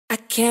I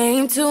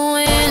came to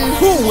win.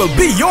 Who will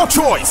be your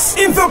choice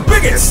in the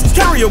biggest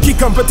karaoke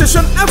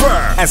competition ever?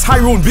 As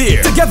Hyrule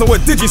Beer, together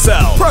with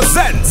Digicel,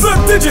 presents the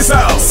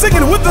Digicel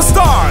Singing with the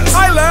Stars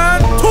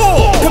Island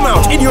Tour. Come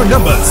out in your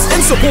numbers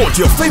and support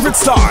your favorite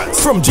stars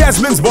from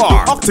Jasmine's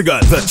Bar, Octagon,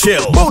 The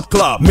Chill, Boat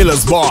Club,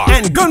 Miller's Bar,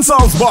 and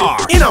Gonzal's Bar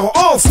in our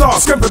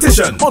All-Stars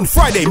competition on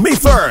Friday, May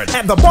 3rd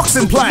at the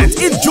Boxing Plant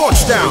in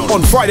Georgetown.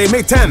 On Friday,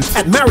 May 10th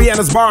at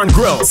Mariana's Bar and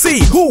Grill.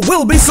 See who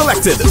will be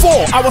selected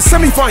for our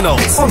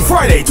semi-finals on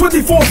Friday,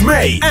 24th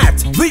May at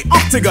the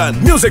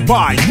Octagon. Music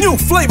by New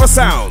Flavor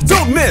Sound.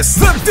 Don't miss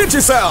the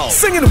Digicel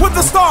Singing with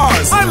the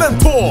Stars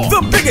Island Tour,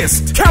 the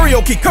biggest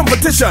karaoke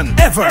competition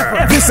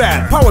ever. This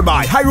ad powered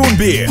by Hyrule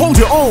Beer. Hold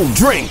your own,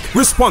 drink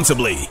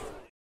responsibly.